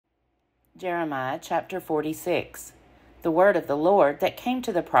Jeremiah chapter 46. The word of the Lord that came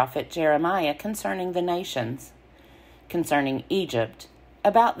to the prophet Jeremiah concerning the nations. Concerning Egypt,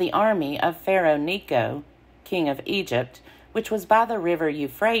 about the army of Pharaoh Necho, king of Egypt, which was by the river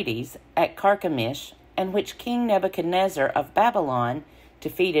Euphrates at Carchemish, and which King Nebuchadnezzar of Babylon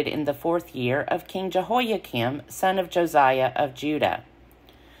defeated in the 4th year of King Jehoiakim, son of Josiah of Judah.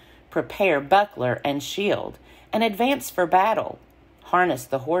 Prepare buckler and shield, and advance for battle. Harness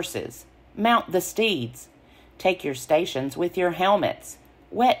the horses. Mount the steeds. Take your stations with your helmets.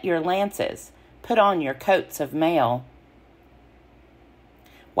 Whet your lances. Put on your coats of mail.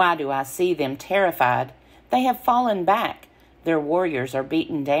 Why do I see them terrified? They have fallen back. Their warriors are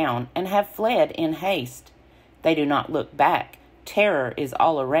beaten down and have fled in haste. They do not look back. Terror is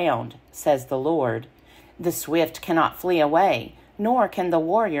all around, says the Lord. The swift cannot flee away, nor can the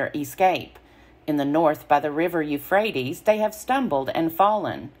warrior escape. In the north by the river Euphrates they have stumbled and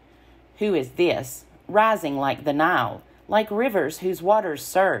fallen. Who is this, rising like the Nile, like rivers whose waters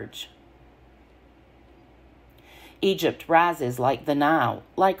surge? Egypt rises like the Nile,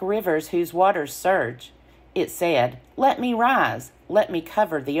 like rivers whose waters surge. It said, "Let me rise, let me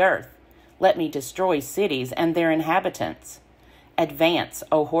cover the earth, let me destroy cities and their inhabitants. Advance,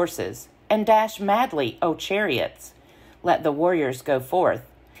 O horses, and dash madly, O chariots. Let the warriors go forth,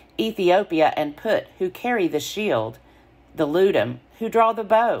 Ethiopia and Put, who carry the shield, the Ludim, who draw the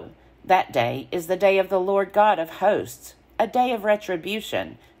bow. That day is the day of the Lord God of hosts, a day of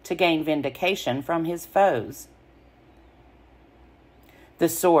retribution, to gain vindication from his foes. The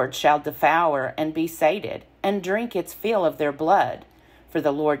sword shall devour and be sated, and drink its fill of their blood. For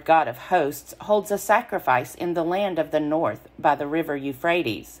the Lord God of hosts holds a sacrifice in the land of the north by the river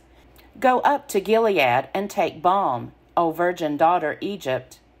Euphrates. Go up to Gilead and take balm, O virgin daughter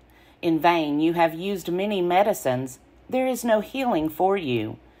Egypt. In vain you have used many medicines. There is no healing for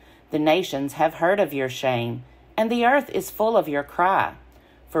you. The nations have heard of your shame, and the earth is full of your cry.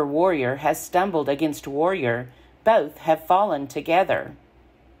 For warrior has stumbled against warrior, both have fallen together.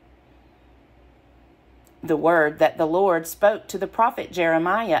 The word that the Lord spoke to the prophet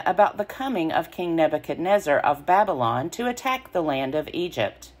Jeremiah about the coming of King Nebuchadnezzar of Babylon to attack the land of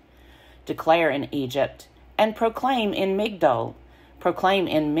Egypt. Declare in Egypt, and proclaim in Migdol, proclaim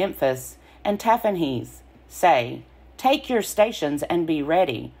in Memphis and Tahpanhes. Say, take your stations and be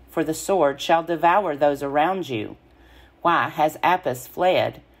ready, for the sword shall devour those around you. Why has Apis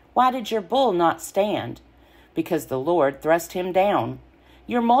fled? Why did your bull not stand? Because the Lord thrust him down.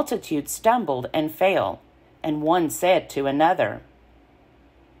 Your multitude stumbled and fell, and one said to another,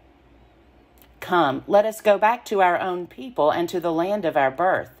 Come, let us go back to our own people and to the land of our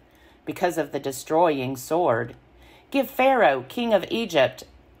birth, because of the destroying sword. Give Pharaoh, king of Egypt,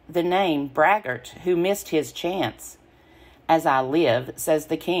 the name braggart who missed his chance. As I live, says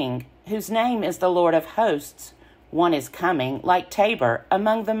the king, whose name is the Lord of hosts, one is coming like Tabor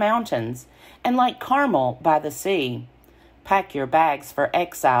among the mountains, and like Carmel by the sea. Pack your bags for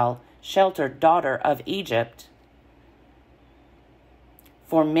exile, sheltered daughter of Egypt.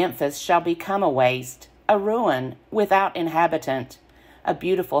 For Memphis shall become a waste, a ruin without inhabitant. A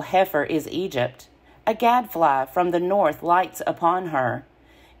beautiful heifer is Egypt. A gadfly from the north lights upon her.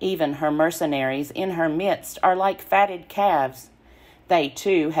 Even her mercenaries in her midst are like fatted calves. They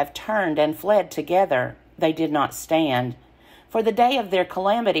too have turned and fled together. They did not stand. For the day of their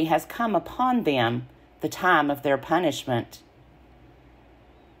calamity has come upon them, the time of their punishment.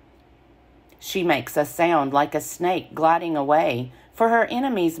 She makes a sound like a snake gliding away, for her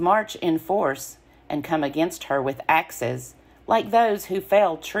enemies march in force and come against her with axes, like those who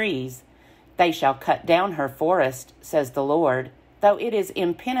fell trees. They shall cut down her forest, says the Lord, though it is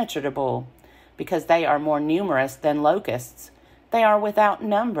impenetrable, because they are more numerous than locusts. They are without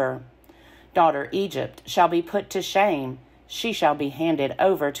number. Daughter Egypt shall be put to shame. She shall be handed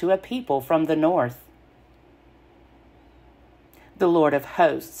over to a people from the north. The Lord of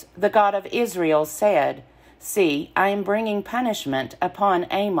hosts, the God of Israel, said, See, I am bringing punishment upon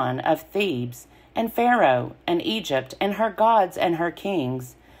Ammon of Thebes, and Pharaoh, and Egypt, and her gods and her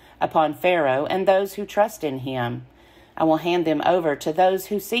kings, upon Pharaoh and those who trust in him. I will hand them over to those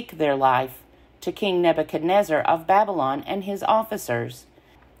who seek their life, to King Nebuchadnezzar of Babylon and his officers.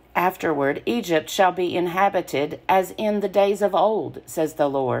 Afterward Egypt shall be inhabited as in the days of old, says the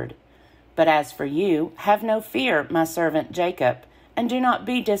Lord. But as for you, have no fear, my servant Jacob, and do not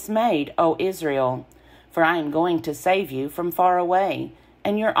be dismayed, O Israel, for I am going to save you from far away,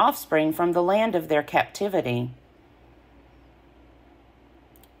 and your offspring from the land of their captivity.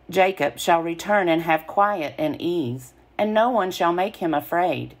 Jacob shall return and have quiet and ease, and no one shall make him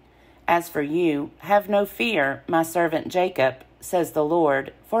afraid. As for you, have no fear, my servant Jacob, says the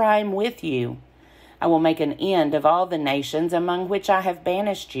Lord, for I am with you. I will make an end of all the nations among which I have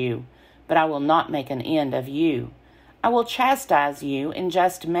banished you, but I will not make an end of you. I will chastise you in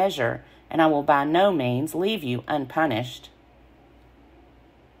just measure, and I will by no means leave you unpunished.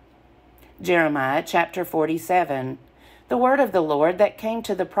 Jeremiah chapter 47. The word of the Lord that came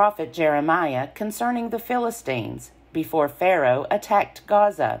to the prophet Jeremiah concerning the Philistines, before Pharaoh attacked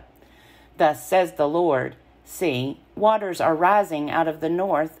Gaza. Thus says the Lord, See, waters are rising out of the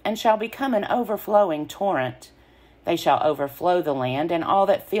north, and shall become an overflowing torrent. They shall overflow the land and all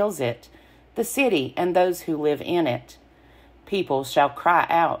that fills it, the city and those who live in it. People shall cry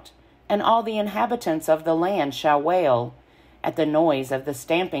out, and all the inhabitants of the land shall wail, at the noise of the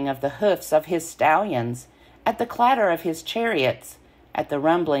stamping of the hoofs of his stallions, at the clatter of his chariots, at the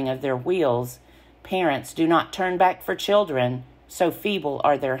rumbling of their wheels. Parents do not turn back for children, so feeble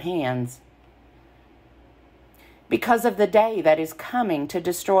are their hands. Because of the day that is coming to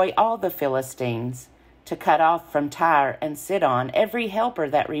destroy all the Philistines, to cut off from Tyre and Sidon every helper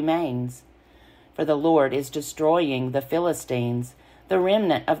that remains. For the Lord is destroying the Philistines, the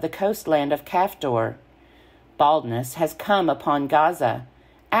remnant of the coastland of Caphtor. Baldness has come upon Gaza.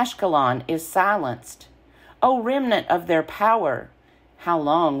 Ashkelon is silenced. O remnant of their power, how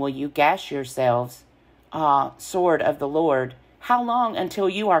long will you gash yourselves? Ah, sword of the Lord, how long until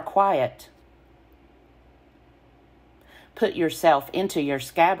you are quiet? Put yourself into your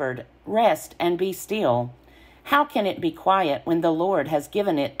scabbard, rest and be still. How can it be quiet when the Lord has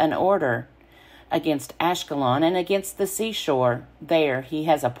given it an order? Against Ashkelon and against the seashore, there he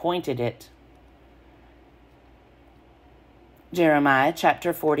has appointed it. Jeremiah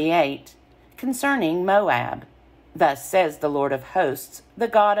chapter 48. Concerning Moab. Thus says the Lord of hosts, the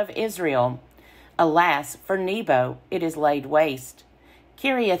God of Israel, Alas, for Nebo, it is laid waste.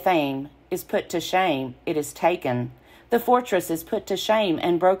 Kiriathaim is put to shame, it is taken. The fortress is put to shame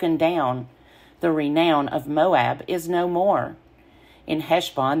and broken down. The renown of Moab is no more. In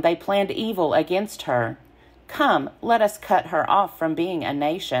Heshbon they planned evil against her. Come, let us cut her off from being a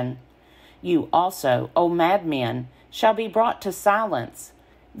nation. You also, O madmen, shall be brought to silence.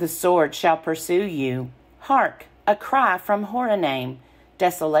 The sword shall pursue you. Hark, a cry from Horonaim,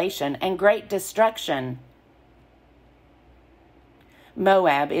 desolation and great destruction.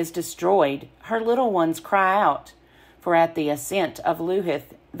 Moab is destroyed, her little ones cry out. For at the ascent of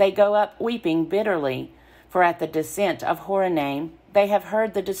Luhith they go up weeping bitterly. For at the descent of Horonaim they have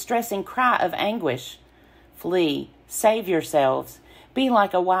heard the distressing cry of anguish. Flee, save yourselves, be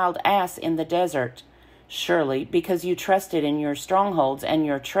like a wild ass in the desert. Surely, because you trusted in your strongholds and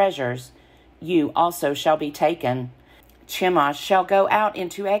your treasures, you also shall be taken. Chemosh shall go out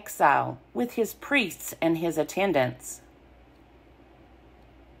into exile with his priests and his attendants.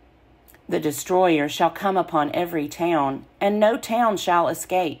 The destroyer shall come upon every town, and no town shall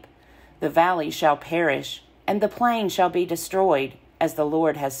escape. The valley shall perish, and the plain shall be destroyed, as the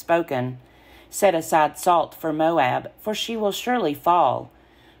Lord has spoken. Set aside salt for Moab, for she will surely fall.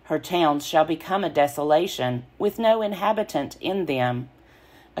 Her towns shall become a desolation, with no inhabitant in them.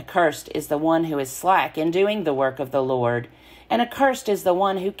 Accursed is the one who is slack in doing the work of the Lord, and accursed is the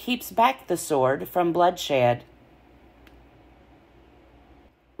one who keeps back the sword from bloodshed.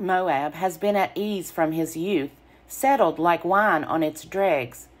 Moab has been at ease from his youth, settled like wine on its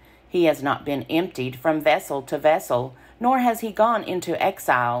dregs. He has not been emptied from vessel to vessel, nor has he gone into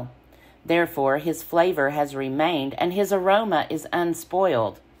exile. Therefore his flavor has remained, and his aroma is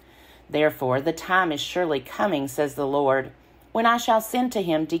unspoiled. Therefore the time is surely coming, says the Lord, when I shall send to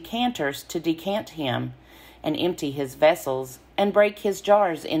him decanters to decant him, and empty his vessels, and break his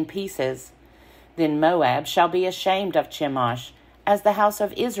jars in pieces. Then Moab shall be ashamed of Chemosh, as the house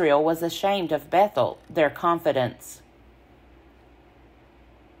of Israel was ashamed of Bethel, their confidence.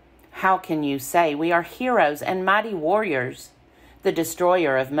 How can you say, we are heroes and mighty warriors? The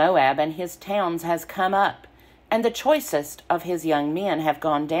destroyer of Moab and his towns has come up, and the choicest of his young men have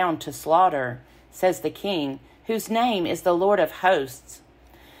gone down to slaughter, says the King, whose name is the Lord of hosts.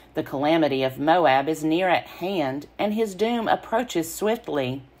 The calamity of Moab is near at hand, and his doom approaches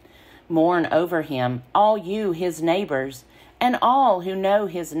swiftly. Mourn over him, all you his neighbors, and all who know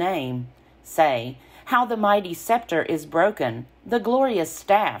his name. Say, how the mighty scepter is broken, the glorious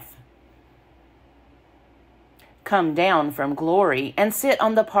staff. Come down from glory, and sit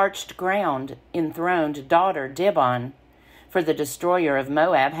on the parched ground, enthroned daughter Dibon. For the destroyer of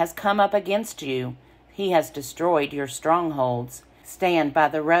Moab has come up against you. He has destroyed your strongholds. Stand by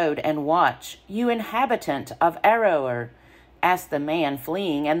the road and watch, you inhabitant of Aroer. Ask the man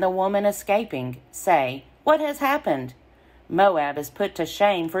fleeing and the woman escaping. Say, what has happened? Moab is put to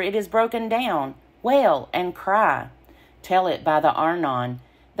shame, for it is broken down. Wail and cry. Tell it by the Arnon,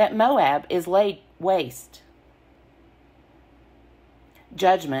 that Moab is laid waste.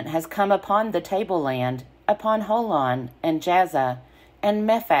 Judgment has come upon the tableland, upon Holon, and Jaza, and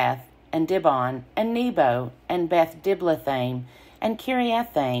Mephath, and Dibon, and Nebo, and Beth Diblathaim, and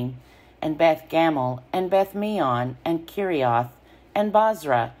Kiriathaim, and Beth Gamel, and Beth Meon, and Kirioth, and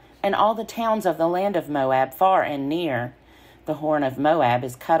Bozrah, and all the towns of the land of Moab far and near. The horn of Moab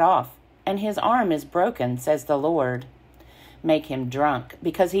is cut off, and his arm is broken, says the Lord. Make him drunk,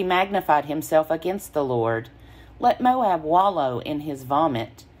 because he magnified himself against the Lord. Let Moab wallow in his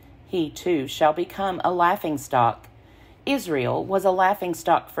vomit. He too shall become a laughingstock. Israel was a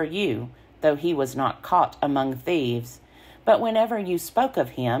laughingstock for you, though he was not caught among thieves. But whenever you spoke of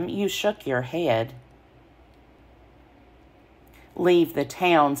him, you shook your head. Leave the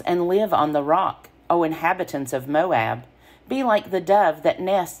towns and live on the rock, O inhabitants of Moab. Be like the dove that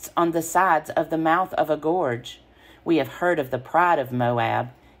nests on the sides of the mouth of a gorge. We have heard of the pride of Moab.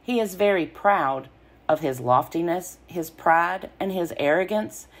 He is very proud, of his loftiness, his pride, and his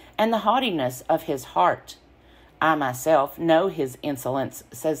arrogance, and the haughtiness of his heart. I myself know his insolence,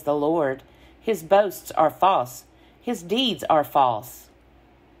 says the Lord. His boasts are false. His deeds are false.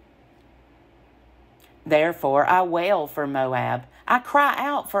 Therefore I wail for Moab. I cry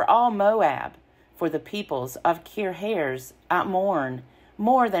out for all Moab. For the peoples of Kirheres I mourn.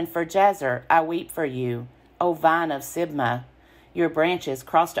 More than for Jazer I weep for you, O vine of Sibmah. Your branches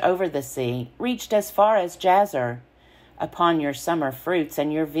crossed over the sea, reached as far as Jazer. Upon your summer fruits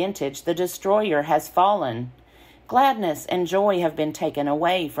and your vintage the destroyer has fallen. Gladness and joy have been taken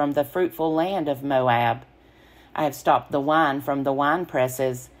away from the fruitful land of Moab. I have stopped the wine from the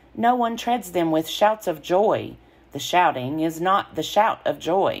winepresses. No one treads them with shouts of joy. The shouting is not the shout of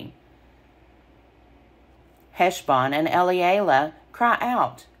joy. Heshbon and Elealeh cry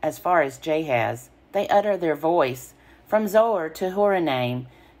out as far as Jahaz. They utter their voice from Zoar to Horonaim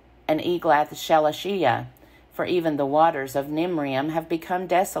and Eglath-Shalishiyah. For even the waters of Nimrim have become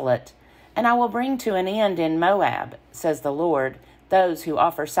desolate. And I will bring to an end in Moab, says the Lord, those who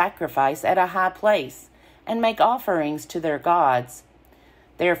offer sacrifice at a high place and make offerings to their gods.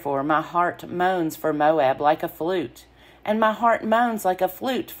 Therefore my heart moans for Moab like a flute, and my heart moans like a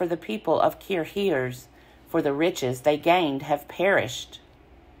flute for the people of Kirheres, for the riches they gained have perished.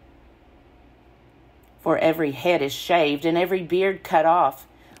 For every head is shaved and every beard cut off.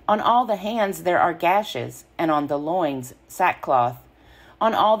 On all the hands there are gashes, and on the loins sackcloth.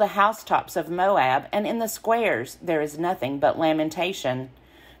 On all the housetops of Moab and in the squares there is nothing but lamentation.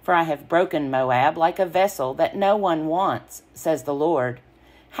 For I have broken Moab like a vessel that no one wants, says the Lord.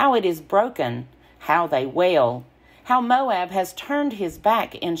 How it is broken, how they wail, how Moab has turned his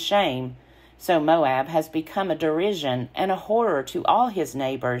back in shame. So Moab has become a derision and a horror to all his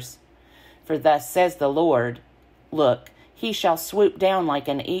neighbors. For thus says the Lord, look, he shall swoop down like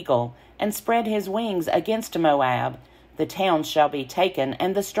an eagle and spread his wings against Moab. The towns shall be taken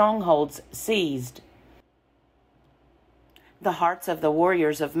and the strongholds seized. The hearts of the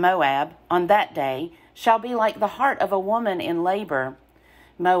warriors of Moab on that day shall be like the heart of a woman in labor.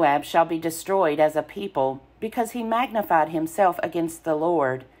 Moab shall be destroyed as a people, because he magnified himself against the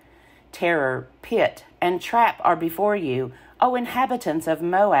Lord. Terror, pit, and trap are before you, O inhabitants of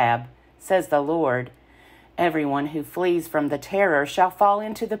Moab, says the Lord. Everyone who flees from the terror shall fall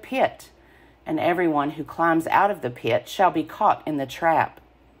into the pit, and everyone who climbs out of the pit shall be caught in the trap.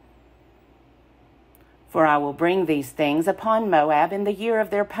 For I will bring these things upon Moab in the year of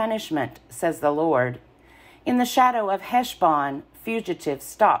their punishment, says the Lord. In the shadow of Heshbon, fugitives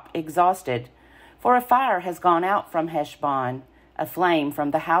stop exhausted, for a fire has gone out from Heshbon, a flame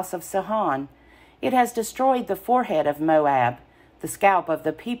from the house of Sihon. It has destroyed the forehead of Moab, the scalp of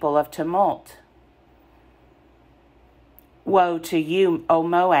the people of tumult. Woe to you, O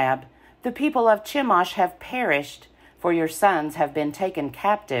Moab! The people of Chemosh have perished, for your sons have been taken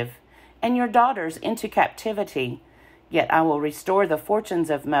captive, and your daughters into captivity. Yet I will restore the fortunes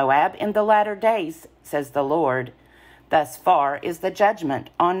of Moab in the latter days, says the Lord. Thus far is the judgment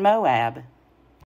on Moab.